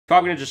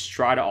Probably going to just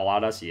try to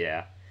all-out us.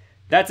 Yeah.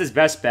 That's his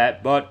best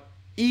bet, but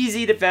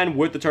easy defend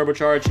with the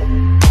turbocharge.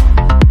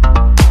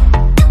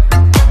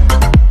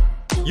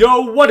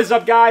 Yo, what is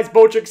up guys?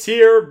 Boltrix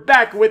here,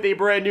 back with a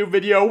brand new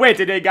video. And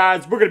today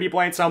guys, we're going to be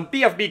playing some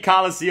BFB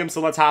Colosseum,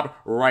 so let's hop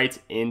right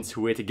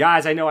into it.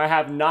 Guys, I know I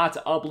have not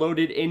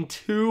uploaded in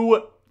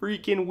 2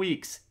 freaking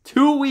weeks.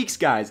 2 weeks,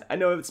 guys. I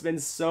know it's been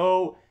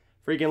so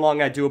freaking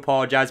long. I do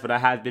apologize, but I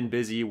have been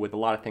busy with a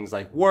lot of things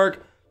like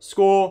work,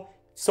 school,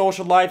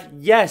 social life.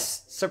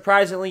 Yes,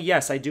 surprisingly,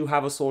 yes, I do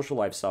have a social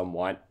life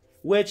somewhat,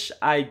 which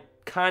I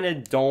kind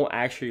of don't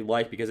actually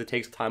like because it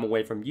takes time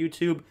away from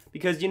YouTube,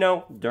 because, you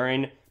know,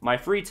 during my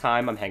free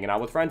time, I'm hanging out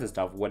with friends and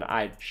stuff when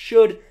I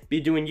should be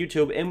doing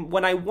YouTube and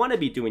when I want to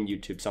be doing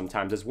YouTube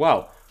sometimes as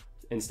well,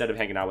 instead of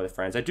hanging out with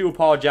friends. I do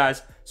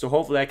apologize, so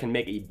hopefully I can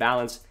make a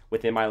balance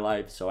within my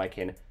life so I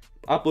can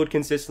upload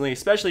consistently,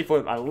 especially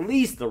for at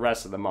least the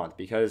rest of the month,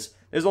 because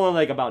there's only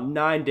like about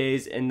 9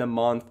 days in the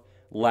month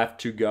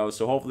left to go,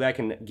 so hopefully I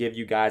can give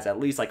you guys at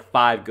least like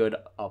 5 good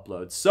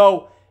uploads.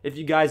 So if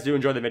you guys do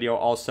enjoy the video,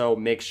 also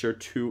make sure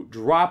to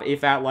drop a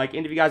fat like.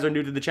 And if you guys are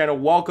new to the channel,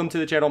 welcome to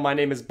the channel. My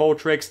name is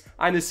Boltrix.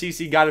 I'm the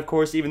CC guide, of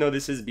course, even though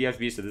this is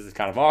BFB, so this is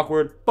kind of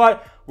awkward.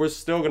 But we're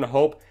still going to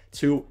hope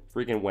to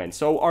freaking win.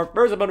 So our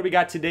first opponent we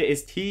got today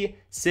is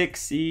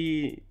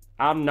T6C.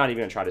 I'm not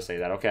even going to try to say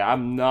that, okay?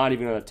 I'm not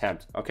even going to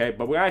attempt, okay?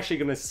 But we're actually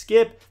going to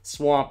skip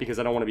Swamp because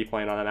I don't want to be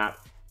playing on that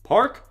map.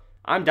 Park?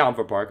 I'm down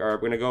for Park. All right,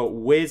 we're going to go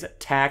Wiz,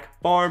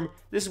 Tack, Farm.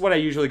 This is what I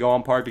usually go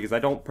on Park because I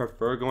don't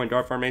prefer going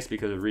Dart Farm Ace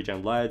because of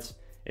regen leads.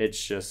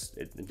 It's just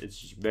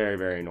very,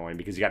 very annoying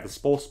because you got the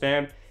Spole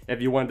spam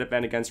if you want to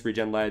defend against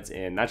regen leads,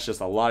 and that's just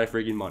a lot of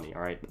freaking money,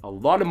 all right? A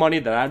lot of money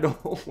that I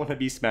don't want to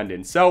be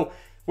spending. So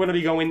we're going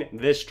to be going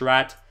this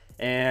strat,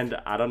 and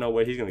I don't know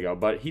where he's going to go,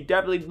 but he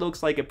definitely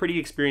looks like a pretty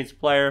experienced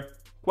player.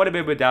 Quite a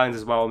bit of medallions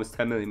as well, almost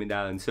 10 million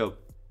medallions, so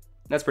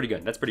that's pretty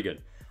good. That's pretty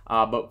good.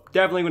 But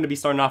definitely going to be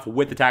starting off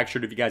with the tack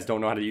shooter. If you guys don't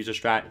know how to use a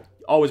strat,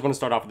 always want to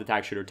start off with the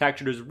tack shooter. Tack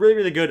shooter is really,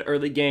 really good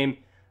early game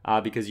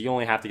because you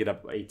only have to get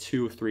up a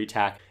 2-3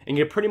 tack and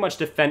you can pretty much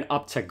defend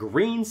up to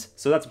greens.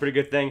 So that's a pretty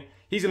good thing.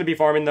 He's going to be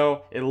farming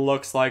though, it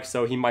looks like,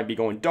 so he might be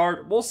going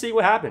dart. We'll see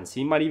what happens.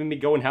 He might even be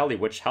going heli,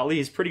 which heli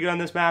is pretty good on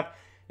this map.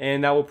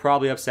 And that will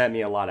probably upset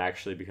me a lot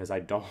actually because I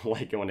don't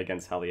like going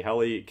against heli.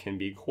 Heli can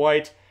be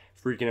quite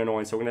freaking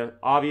annoying. So we're going to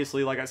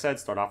obviously, like I said,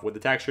 start off with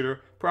the tack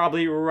shooter.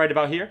 Probably right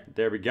about here.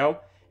 There we go.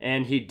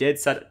 And he did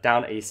set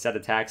down a set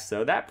attack,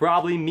 so that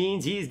probably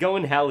means he's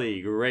going heli.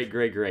 Great,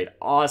 great, great.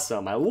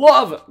 Awesome. I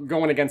love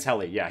going against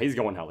heli. Yeah, he's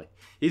going heli.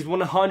 He's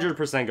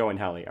 100% going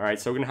heli. All right,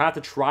 so we're going to have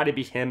to try to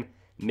beat him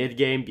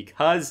mid-game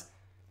because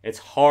it's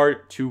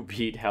hard to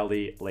beat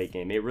heli late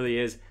game. It really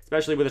is,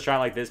 especially with a strat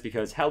like this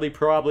because heli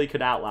probably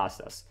could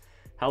outlast us.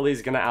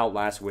 Heli's going to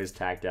outlast Wiz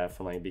Tack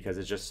definitely because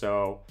it's just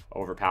so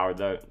overpowered.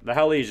 The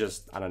heli is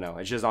just, I don't know,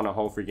 it's just on a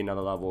whole freaking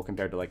other level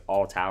compared to like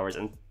all towers.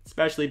 And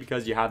especially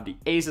because you have the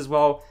ace as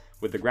well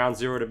with the ground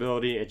zeroed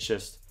ability. It's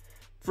just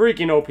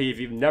freaking OP. If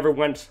you've never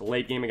went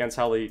late game against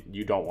heli,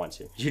 you don't want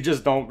to. You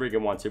just don't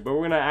freaking want to. But we're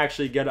going to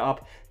actually get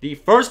up the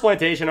first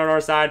plantation on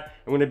our side.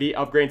 I'm going to be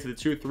upgrading to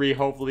the 2-3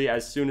 hopefully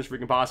as soon as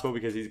freaking possible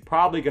because he's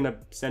probably going to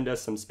send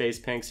us some space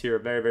pinks here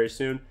very, very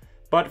soon.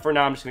 But for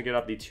now, I'm just going to get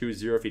up the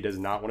 2-0. If he does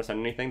not want to send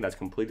anything, that's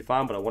completely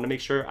fine. But I want to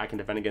make sure I can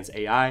defend against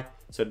AI.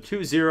 So the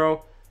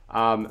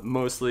 2-0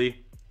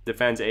 mostly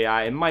defends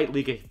AI. It might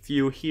leak a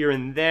few here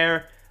and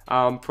there,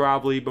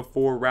 probably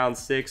before round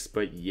 6.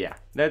 But yeah,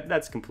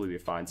 that's completely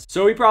fine.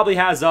 So he probably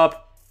has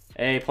up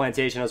a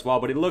plantation as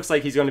well. But it looks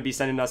like he's going to be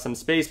sending us some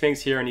space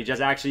pinks here. And he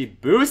just actually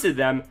boosted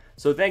them.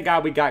 So thank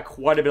God we got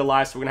quite a bit of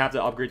lives. So we're going to have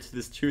to upgrade to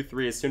this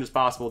 2-3 as soon as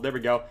possible. There we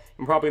go.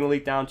 I'm probably going to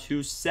leak down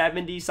to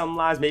 70 some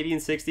lives, maybe in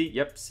 60.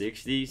 Yep,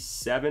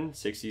 67,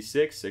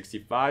 66,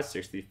 65,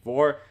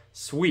 64.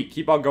 Sweet.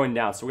 Keep on going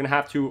down. So we're going to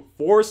have to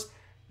force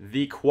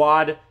the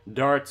quad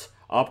dart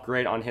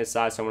upgrade on his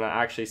side. So I'm going to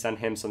actually send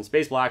him some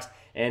space blocks.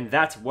 And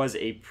that was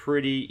a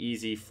pretty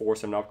easy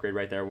force and upgrade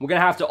right there. We're going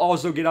to have to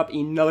also get up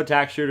another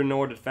tack shooter in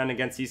order to defend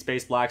against these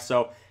space blocks.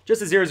 So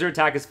just a 0-0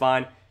 attack is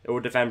fine. It will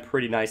defend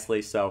pretty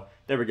nicely. So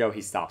there we go.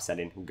 He stopped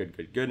sending. Good,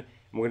 good, good. And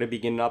we're going to be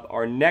getting up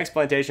our next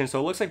plantation. So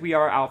it looks like we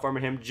are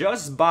out-farming him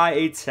just by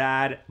a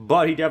tad.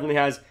 But he definitely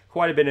has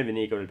quite a bit of an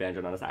eco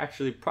advantage on us.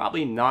 Actually,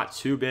 probably not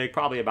too big.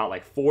 Probably about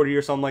like 40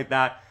 or something like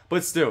that.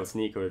 But still, it's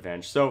an eco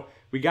advantage. So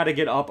we got to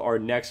get up our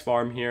next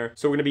farm here.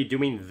 So we're going to be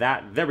doing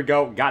that. There we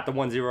go. Got the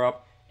 1-0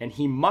 up. And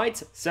he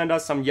might send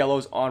us some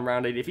yellows on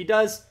round 8. If he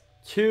does,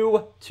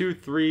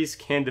 2-3s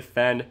can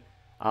defend.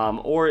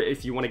 Or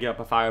if you want to get up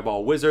a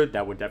Fireball Wizard,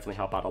 that would definitely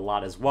help out a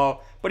lot as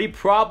well. But he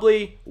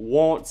probably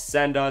won't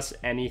send us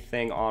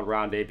anything on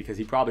round 8 because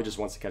he probably just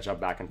wants to catch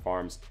up back in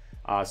farms.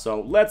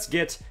 So let's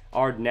get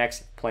our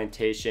next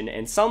plantation.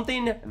 And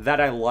something that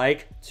I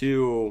like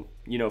to,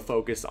 you know,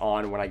 focus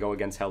on when I go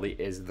against heli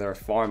is their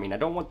farming. I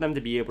don't want them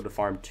to be able to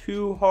farm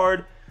too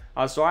hard.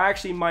 So I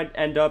actually might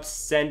end up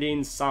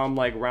sending some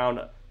like round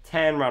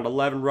 10, round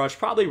 11 rush.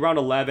 Probably round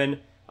 11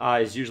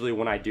 is usually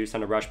when I do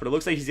send a rush. But it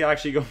looks like he's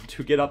actually going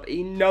to get up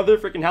another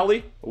freaking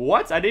heli.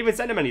 What? I didn't even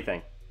send him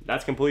anything.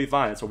 That's completely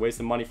fine. It's a waste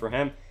of money for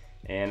him.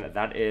 and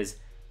that is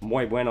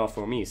muy bueno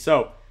for me.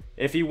 So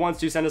if he wants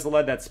to send us a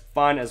lead, that's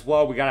fine as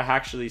well. We gotta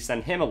actually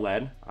send him a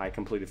lead. I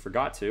completely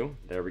forgot to.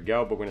 There we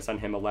go. But we're gonna send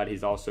him a lead.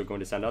 He's also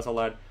going to send us a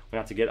lead. We're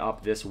gonna have to get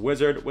up this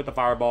wizard with the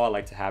fireball. I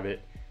like to have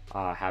it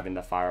having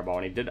the fireball,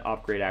 and he did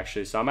upgrade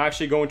actually. So I'm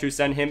actually going to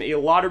send him a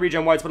lot of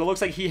regen whites, but it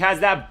looks like he has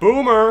that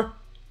boomer.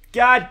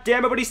 God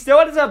damn it! But he still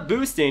ends up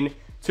boosting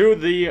to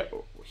the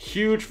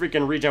huge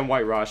freaking regen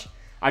white rush.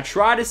 I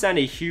try to send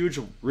a huge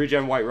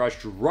regen white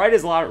rush right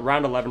as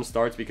round 11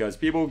 starts because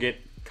people get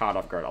caught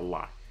off guard a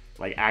lot.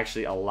 Like,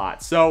 actually a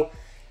lot. So,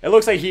 it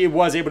looks like he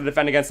was able to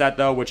defend against that,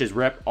 though, which is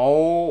rip.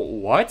 Oh,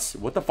 what?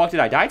 What the fuck did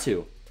I die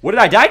to? What did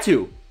I die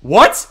to?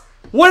 What?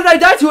 What did I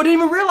die to? I didn't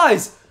even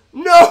realize.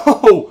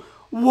 No!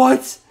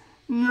 What?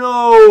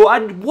 No,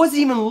 I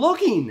wasn't even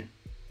looking.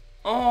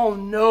 Oh,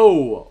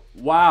 no.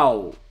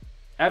 Wow.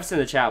 F's in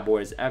the chat,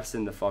 boys. F's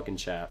in the fucking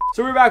chat.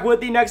 So we're back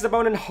with the next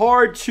opponent,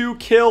 hard to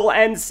kill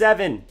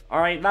N7.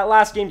 Alright, that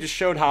last game just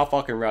showed how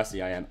fucking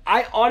rusty I am.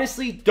 I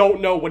honestly don't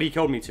know what he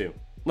killed me to.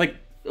 Like,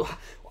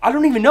 I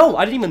don't even know.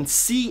 I didn't even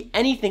see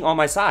anything on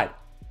my side.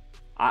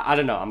 I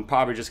don't know. I'm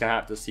probably just gonna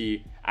have to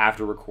see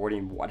after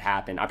recording what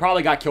happened. I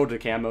probably got killed to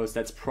the camos.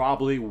 That's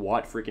probably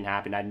what freaking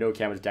happened. I had no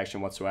camo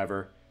detection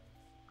whatsoever.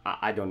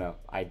 I don't know.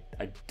 I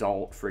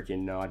don't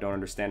freaking know. I don't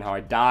understand how I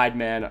died,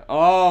 man.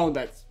 Oh,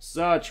 that's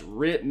such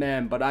rip,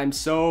 man. But I'm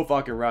so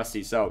fucking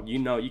rusty. So, you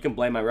know, you can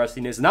blame my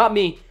rustiness. Not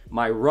me.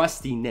 My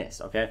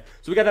rustiness, okay?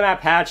 So we got the map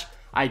patch.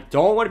 I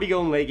don't want to be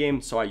going late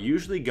game. So I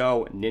usually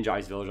go Ninja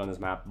Ice Village on this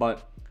map.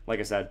 But, like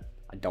I said,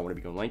 I don't want to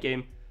be going late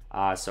game.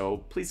 So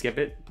please skip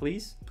it.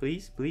 Please,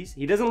 please, please.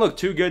 He doesn't look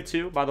too good,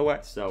 too, by the way.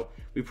 So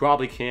we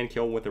probably can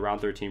kill him with the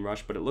round 13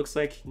 rush. But it looks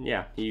like,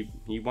 yeah, he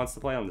wants to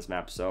play on this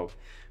map. So...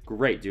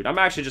 great, dude. I'm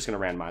actually just going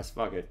to randomize.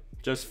 Fuck it.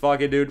 Just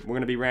fuck it, dude. We're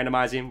going to be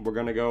randomizing. We're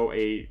going to go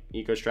a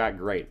eco strat.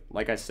 Great.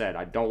 Like I said,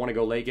 I don't want to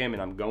go late game,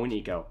 and I'm going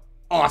eco.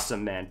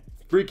 Awesome, man.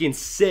 Freaking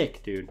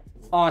sick, dude.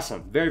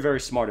 Awesome. Very, very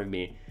smart of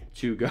me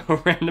to go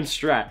random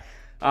strat.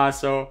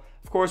 So,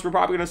 of course, we're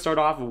probably going to start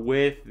off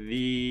with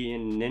the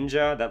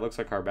Ninja. That looks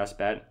like our best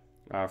bet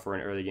for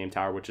an early game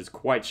tower, which is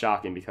quite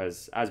shocking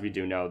because, as we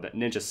do know, that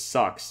Ninja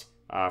sucks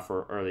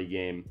for early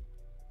game,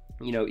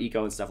 you know,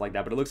 eco and stuff like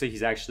that. But it looks like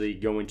he's actually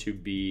going to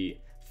be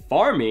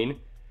farming,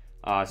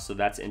 so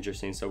that's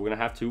interesting. So we're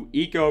gonna have to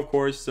eco, of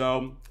course.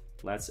 So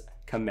let's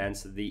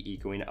commence the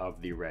ecoing of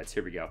the reds.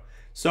 Here we go.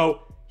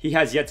 So he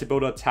has yet to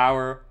build a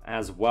tower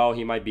as well.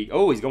 He might be,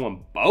 oh, he's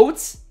going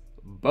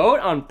boat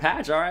on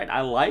patch. All right, I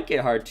like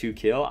it. Hard to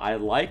kill. I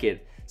like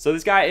it. So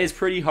this guy is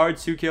pretty hard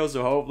to kill.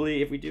 So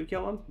hopefully, if we do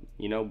kill him,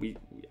 you know,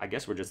 I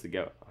guess we're just the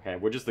GOAT. Okay,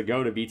 we're just the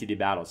GOAT of BTD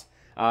battles,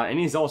 and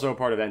he's also a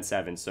part of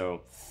N7.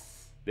 So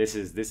this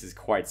is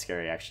quite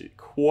scary, actually.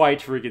 Quite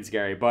freaking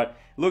scary. But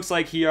it looks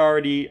like he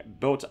already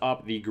built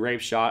up the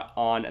grape shot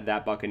on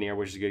that Buccaneer,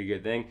 which is a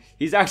good thing.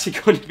 He's actually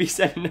going to be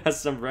sending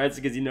us some reds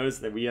because he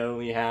noticed that we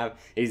only have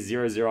a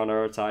 0-0 on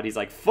our side. He's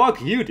like,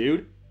 fuck you,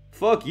 dude.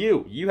 Fuck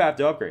you. You have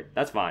to upgrade.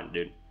 That's fine,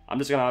 dude. I'm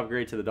just going to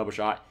upgrade to the double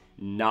shot.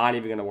 Not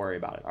even going to worry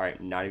about it. All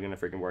right, not even going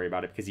to freaking worry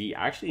about it because he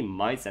actually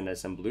might send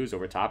us some blues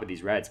over top of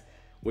these reds,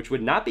 which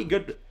would not be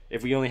good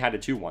if we only had a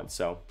 2-1.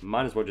 So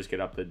might as well just get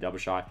up the double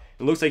shot.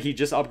 It looks like he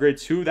just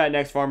upgraded to that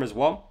next farm as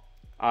well.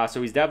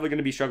 So he's definitely going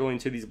to be struggling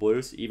to these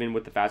blues. Even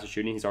with the faster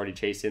shooting, he's already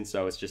chasing.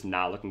 So it's just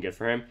not looking good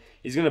for him.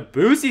 He's going to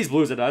boost these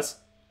blues at us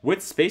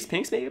with space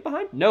pinks maybe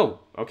behind. No.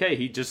 Okay,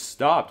 he just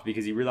stopped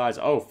because he realized,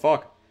 oh,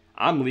 fuck,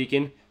 I'm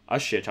leaking a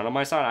shit ton on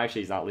my side.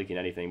 Actually, he's not leaking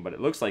anything, but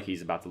it looks like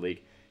he's about to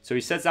leak. So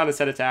he sets down a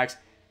set attacks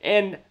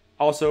and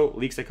also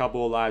leaks a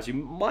couple of lives. You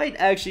might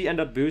actually end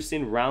up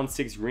boosting round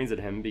 6 greens at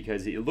him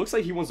because it looks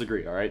like he wants to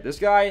greed. All right, this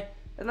guy,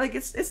 like,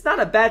 it's not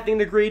a bad thing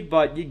to greed,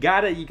 but you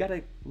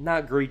gotta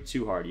not greed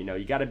too hard. You know,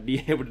 you gotta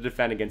be able to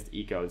defend against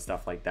eco and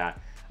stuff like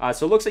that.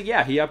 So it looks like,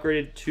 yeah, he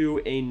upgraded to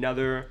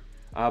another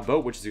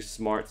boat, which is a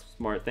smart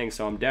thing.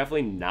 So I'm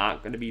definitely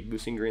not gonna be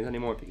boosting greens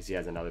anymore because he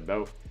has another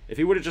boat. If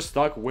he would have just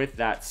stuck with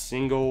that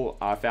single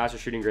faster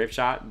shooting grape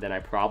shot, then I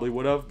probably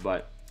would have,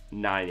 but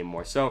not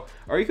anymore. So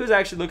our eco is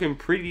actually looking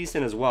pretty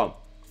decent as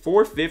well.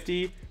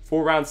 450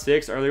 for round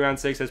 6, early round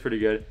 6. That's pretty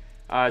good.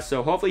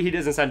 So hopefully he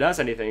doesn't send us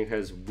anything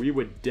because we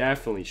would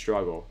definitely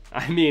struggle.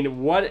 I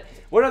mean, what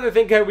other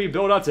thing can we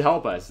build up to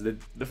help us?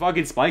 The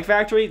fucking spike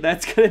factory?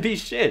 That's gonna be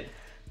shit.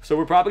 So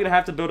we're probably gonna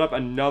have to build up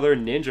another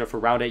ninja for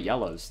round 8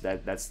 yellows.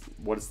 That's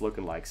what it's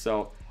looking like.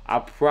 So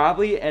I'll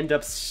probably end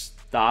up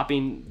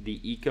stopping the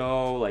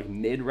eco like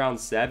mid round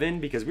 7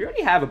 because we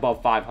already have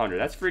above 500.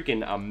 That's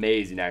freaking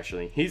amazing,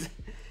 actually.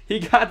 He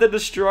got the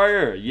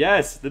destroyer.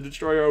 Yes, the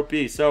destroyer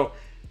OP. So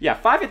yeah,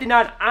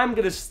 559. I'm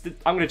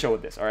gonna chill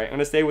with this. All right, I'm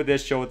gonna stay with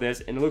this, chill with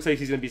this, and it looks like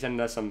he's gonna be sending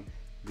us some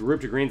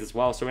group to greens as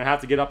well. So we're gonna have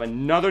to get up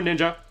another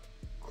ninja.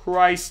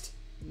 Christ,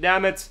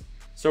 damn it.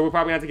 So we're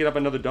probably gonna have to get up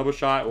another double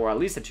shot or at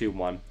least a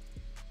 2-1.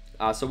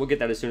 So we'll get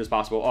that as soon as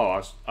possible. Oh, I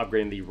was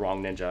upgrading the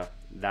wrong ninja.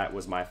 That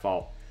was my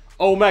fault.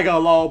 Omega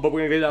lol, but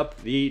we're gonna get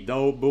up the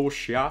double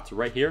shot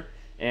right here.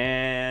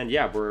 And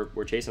yeah,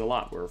 we're chasing a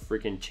lot. We're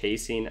freaking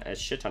chasing a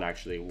shit ton,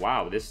 actually.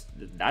 Wow,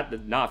 that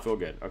did not feel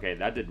good. Okay,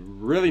 that did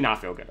really not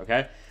feel good,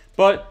 okay?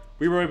 But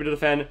we were able to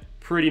defend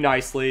pretty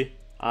nicely.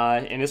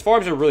 And his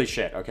farms are really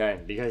shit, okay?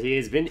 Because he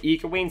has been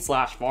ecoing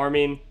 /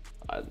 farming.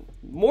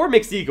 More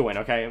mixed ecoing,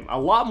 okay? A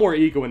lot more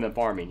ecoing than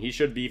farming. He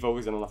should be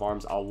focusing on the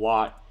farms a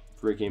lot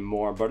freaking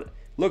more. But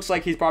looks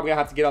like he's probably going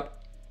to have to get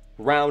up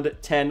round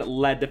 10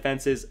 lead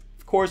defenses.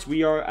 Of course,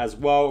 we are as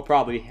well. We'll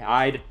probably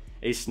hide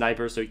a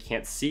sniper so he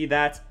can't see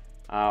that.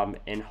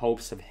 In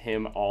hopes of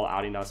him all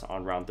outing us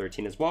on round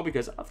 13 as well.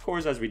 Because, of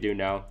course, as we do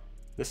know,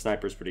 the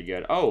sniper's pretty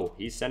good. Oh,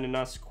 he's sending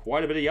us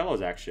quite a bit of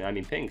yellows, actually. I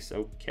mean, pinks.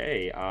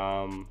 Okay.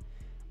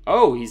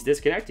 Oh, he's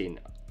disconnecting.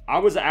 I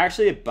was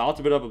actually about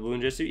to build up a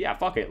Bloon Jitsu. Yeah,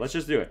 fuck it. Let's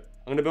just do it.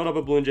 I'm going to build up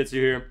a Bloon Jitsu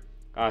here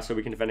so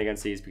we can defend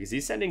against these because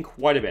he's sending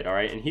quite a bit, all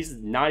right? And he's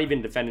not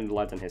even defending the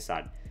leads on his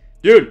side.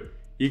 Dude,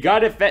 you got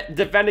to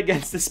defend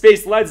against the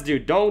space leads,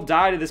 dude. Don't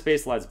die to the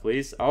space leads,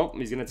 please. Oh,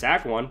 he's going to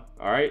attack one.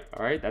 All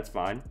right, that's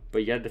fine. But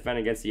you got to defend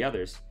against the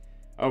others.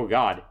 Oh,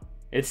 God.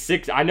 It's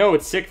sick. I know,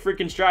 it's sick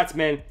freaking strats,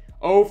 man.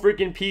 Oh,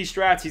 freaking P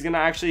strats. He's going to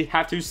actually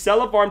have to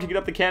sell a farm to get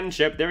up the cannon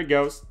ship. There he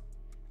goes.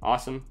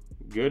 Awesome.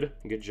 Good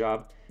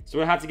job. So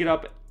we'll have to get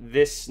up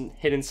this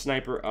hidden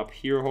sniper up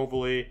here,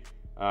 hopefully.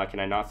 Can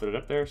I not fit it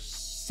up there?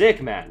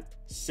 Sick, man.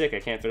 Sick.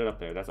 I can't fit it up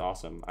there. That's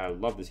awesome. I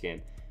love this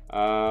game.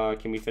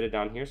 Can we fit it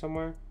down here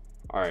somewhere?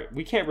 All right.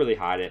 We can't really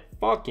hide it.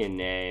 Fucking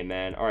name,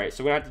 man. All right.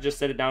 So we're going to have to just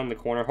set it down in the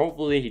corner.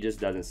 Hopefully, he just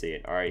doesn't see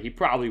it. All right. He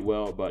probably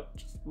will, but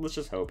let's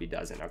just hope he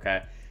doesn't,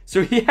 okay?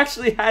 So he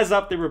actually has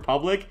up the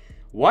Republic.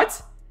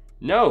 What?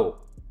 No.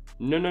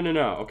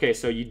 No. Okay,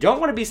 so you don't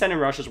want to be sending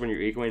rushes when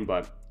you're ecoing,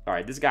 but all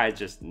right, this guy is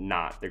just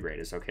not the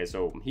greatest. Okay,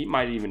 so he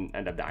might even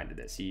end up dying to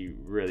this. He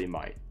really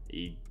might.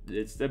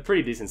 It's a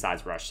pretty decent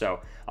sized rush.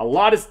 So a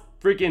lot of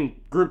freaking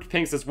grouped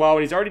pinks as well,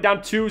 and he's already down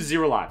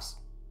 2-0 lives.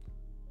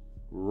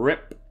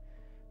 Rip.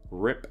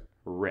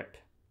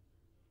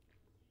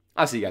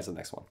 I'll see you guys in the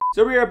next one.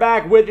 So we are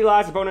back with the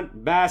last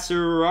opponent,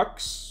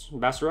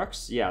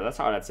 Basarux. Yeah, that's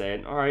how I'd say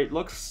it. All right,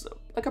 looks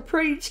like a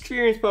pretty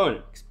experienced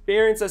opponent.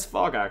 Experienced as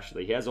fuck,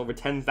 actually. He has over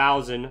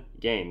 10,000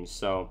 games,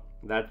 so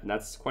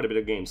that's quite a bit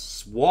of games.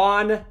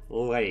 Swan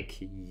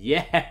Lake,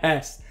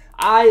 yes.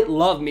 I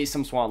love me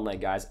some Swan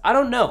Lake, guys. I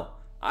don't know.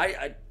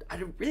 I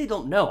really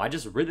don't know. I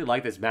just really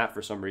like this map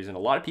for some reason. A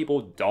lot of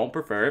people don't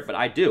prefer it, but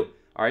I do.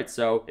 All right,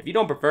 so if you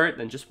don't prefer it,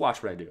 then just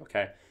watch what I do,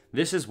 okay?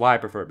 This is why I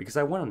prefer it, because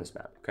I won on this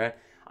map, okay?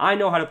 I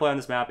know how to play on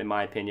this map, in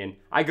my opinion.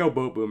 I go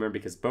Boat Boomer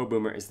because Boat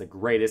Boomer is the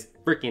greatest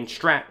freaking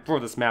strat for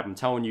this map. I'm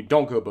telling you,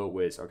 don't go Boat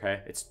Wiz,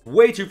 okay? It's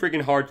way too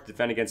freaking hard to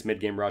defend against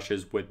mid-game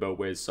rushes with Boat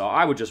Wiz, so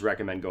I would just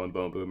recommend going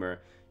Boat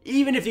Boomer.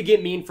 Even if you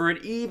get mean for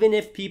it, even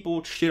if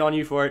people shit on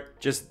you for it,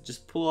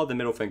 just pull up the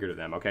middle finger to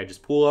them, okay?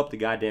 Just pull up the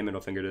goddamn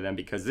middle finger to them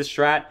because this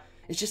strat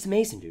is just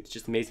amazing, dude. It's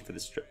just amazing for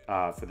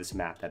this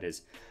map, that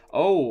is.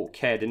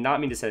 Okay, I did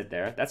not mean to set it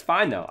there. That's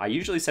fine, though. I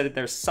usually set it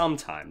there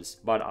sometimes,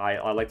 but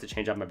I like to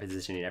change up my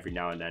positioning every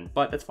now and then,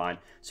 but that's fine.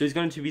 So he's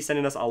going to be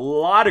sending us a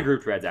lot of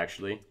grouped reds,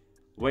 actually.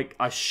 Like,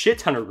 a shit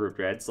ton of grouped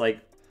reds. Like,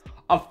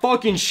 a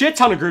fucking shit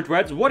ton of grouped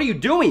reds. What are you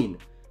doing?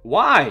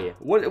 Why?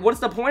 What's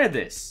the point of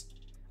this?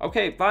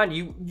 Okay, fine.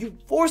 You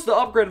forced the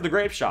upgrade of the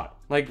grape shot.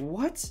 Like,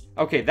 what?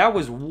 Okay, that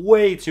was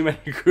way too many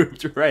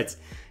grouped reds.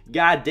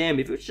 God damn,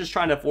 if he was just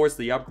trying to force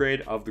the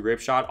upgrade of the grape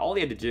shot, all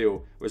he had to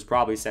do was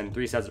probably send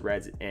 3 sets of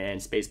reds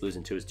and space blues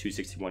into his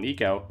 261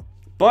 eco.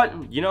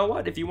 But you know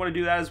what? If you want to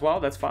do that as well,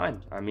 that's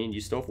fine. I mean,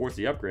 you still force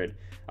the upgrade.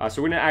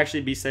 So we're going to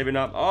actually be saving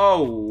up.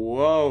 Oh,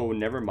 whoa,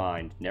 never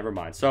mind.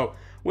 So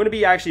we're going to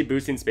be actually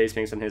boosting space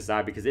pinks on his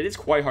side because it is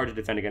quite hard to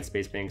defend against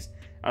space pinks.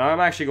 And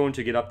I'm actually going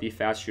to get up the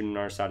fast shooting on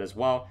our side as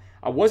well.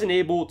 I wasn't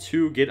able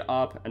to get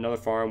up another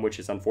farm, which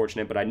is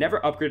unfortunate, but I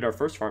never upgraded our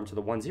first farm to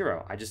the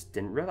 1-0. I just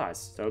didn't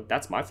realize. So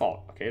that's my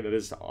fault, okay? That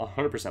is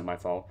 100% my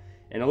fault.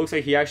 And it looks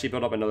like he actually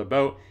built up another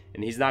boat,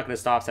 and he's not going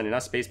to stop sending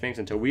us space pinks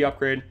until we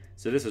upgrade.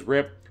 So this is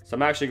RIP. So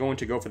I'm actually going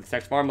to go for the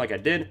next farm like I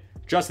did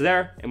just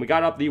there, and we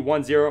got up the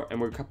 1-0, and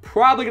we're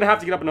probably going to have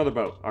to get up another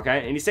boat, okay?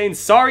 And he's saying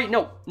sorry.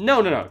 No. You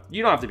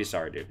don't have to be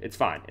sorry, dude. It's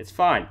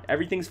fine.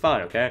 Everything's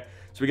fine, okay?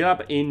 So we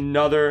got up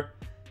another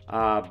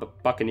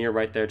Buccaneer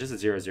right there, just a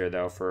 0-0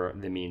 though for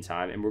the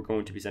meantime, and we're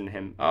going to be sending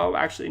him. Oh,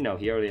 actually no,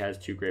 he already has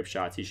 2 grape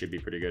shots. He should be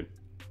pretty good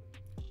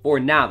for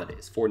now. That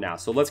is for now.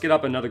 So let's get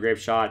up another grape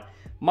shot.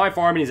 My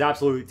farming is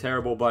absolutely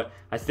terrible, but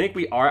I think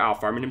we are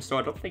out farming him still.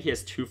 I don't think he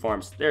has 2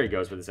 farms. There he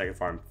goes with the second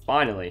farm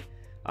finally.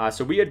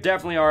 So we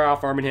definitely are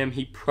out farming him.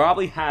 He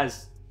probably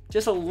has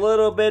just a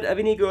little bit of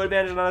an eco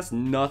advantage on us,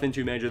 nothing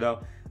too major though.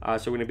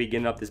 So we're going to be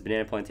getting up this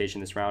banana plantation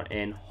this round,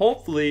 and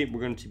hopefully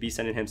we're going to be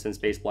sending him some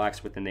space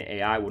blacks within the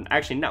AI. Well,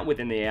 actually, not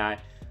within the AI,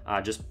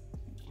 just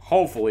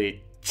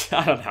hopefully,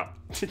 I don't know.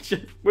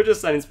 We're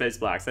just sending space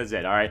blacks, that's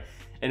it, all right?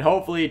 And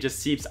hopefully it just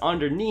seeps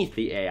underneath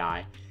the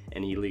AI,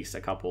 and he leaks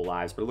a couple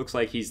lives, but it looks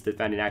like he's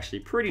defending actually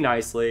pretty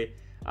nicely.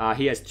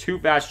 He has 2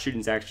 fast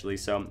shootings, actually,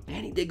 so,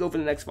 and he did go for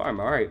the next farm,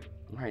 all right.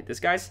 All right, this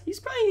guy's, he's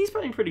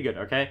playing pretty good,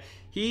 okay?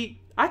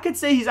 I could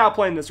say he's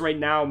outplaying this right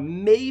now,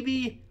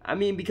 maybe. I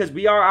mean, because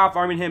we are out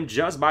farming him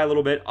just by a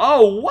little bit.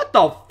 Oh, what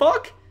the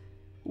fuck?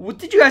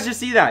 Did you guys just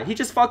see that? He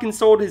just fucking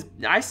sold his,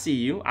 I see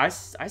you. I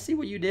see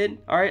what you did.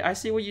 All right, I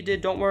see what you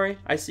did. Don't worry.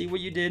 I see what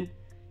you did.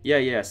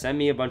 Yeah, send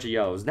me a bunch of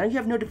yellows. Now you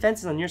have no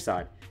defenses on your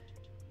side.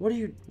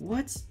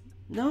 What?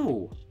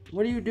 No.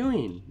 What are you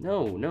doing?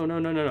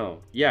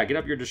 No. Yeah, get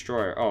up your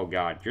destroyer. Oh,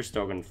 God. You're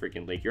still gonna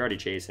freaking leak. You're already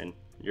chasing.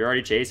 You're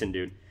already chasing,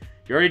 dude.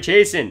 You're already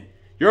chasing.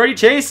 You're already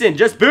chasing.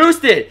 Just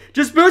boost it.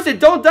 Just boost it.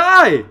 Don't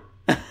die.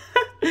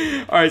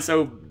 All right,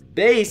 so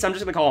base. I'm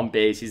just gonna call him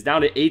base. He's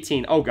down to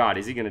 18. Oh, God.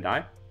 Is he gonna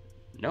die?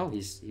 No,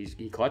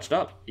 he clutched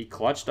up. He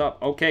clutched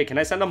up. Okay, can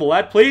I send him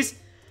lead, please?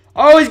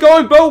 Oh, he's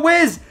going boat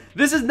whiz.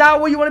 This is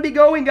not where you want to be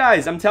going,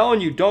 guys. I'm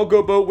telling you, don't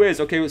go boat whiz.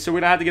 Okay, so we're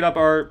gonna have to get up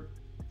our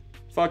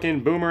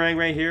fucking boomerang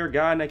right here.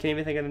 God, I can't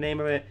even think of the name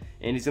of it.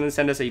 And he's gonna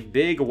send us a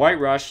big white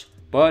rush.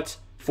 But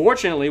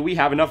fortunately, we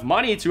have enough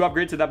money to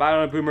upgrade to that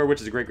bionic boomer, which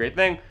is a great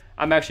thing.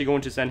 I'm actually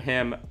going to send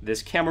him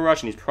this camera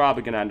rush, and he's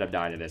probably gonna end up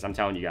dying to this. I'm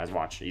telling you guys,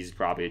 watch. He's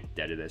probably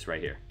dead to this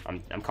right here.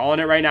 I'm calling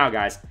it right now,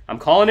 guys. I'm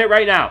calling it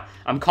right now.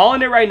 I'm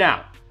calling it right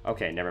now.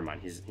 Okay, never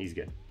mind. He's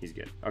good. He's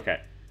good.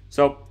 Okay,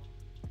 so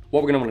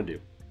what we're gonna want to do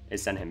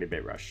is send him a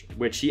bait rush,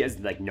 which he has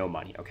like no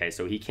money. Okay,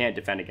 so he can't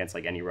defend against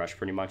like any rush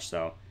pretty much.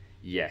 So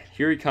yeah,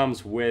 here he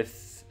comes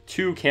with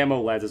 2 camo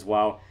leads as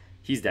well.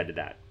 He's dead to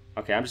that.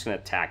 Okay, I'm just gonna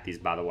attack these,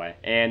 by the way.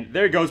 And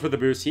there he goes with the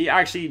boost. He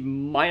actually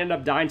might end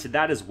up dying to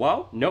that as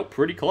well. Nope,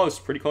 pretty close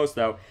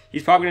though.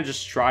 He's probably gonna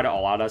just try to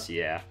all out us.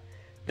 Yeah,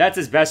 that's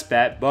his best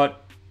bet,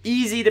 but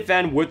easy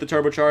defend with the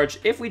turbocharge.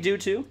 If we do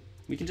too,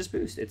 we can just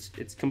boost.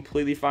 It's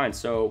completely fine.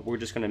 So we're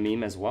just gonna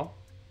meme as well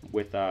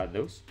with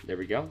those. There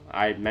we go.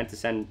 I meant to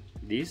send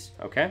these.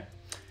 Okay,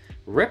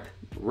 rip.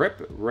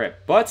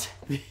 But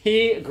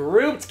the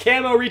grouped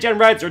camo regen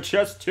reds are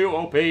just too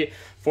OP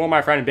for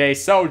my friend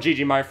base. So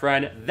GG, my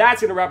friend.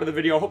 That's gonna wrap up the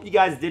video. Hope you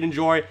guys did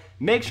enjoy.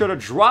 Make sure to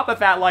drop a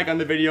fat like on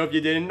the video if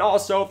you did, and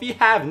also if you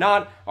have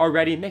not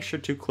already, make sure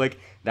to click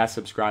that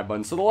subscribe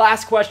button. So the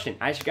last question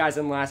I asked you guys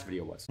in the last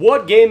video was,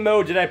 what game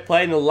mode did I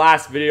play in the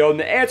last video? And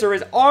the answer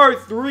is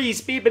R3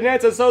 Speed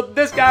Bonanza. So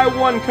this guy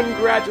won.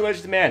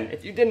 Congratulations, man.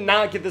 If you did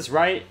not get this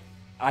right,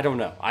 I don't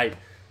know.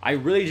 I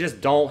really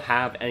just don't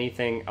have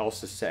anything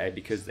else to say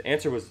because the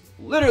answer was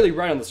literally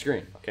right on the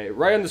screen. Okay,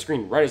 right on the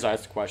screen, right as I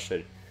asked the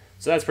question.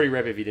 So that's pretty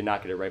rip if you did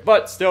not get it right.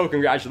 But still,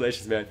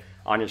 congratulations, man,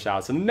 on your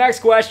shout. So the next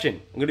question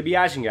I'm going to be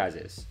asking you guys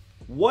is,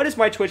 what is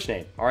my Twitch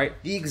name? All right,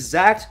 the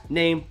exact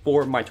name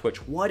for my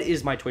Twitch. What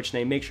is my Twitch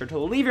name? Make sure to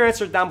leave your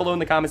answers down below in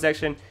the comment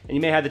section, and you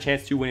may have the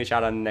chance to win a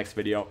shout out in the next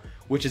video,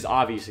 which is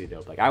obviously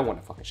dope. Like, I want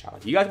a fucking shout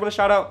out. You guys want a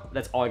shout out?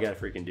 That's all I gotta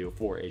freaking do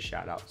for a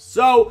shout out.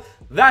 So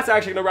that's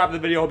actually gonna wrap up the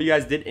video. Hope you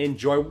guys did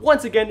enjoy.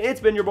 Once again,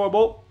 it's been your boy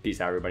Bolt.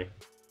 Peace out, everybody.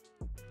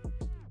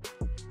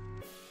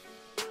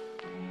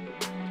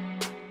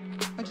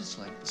 I just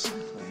like the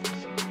sound.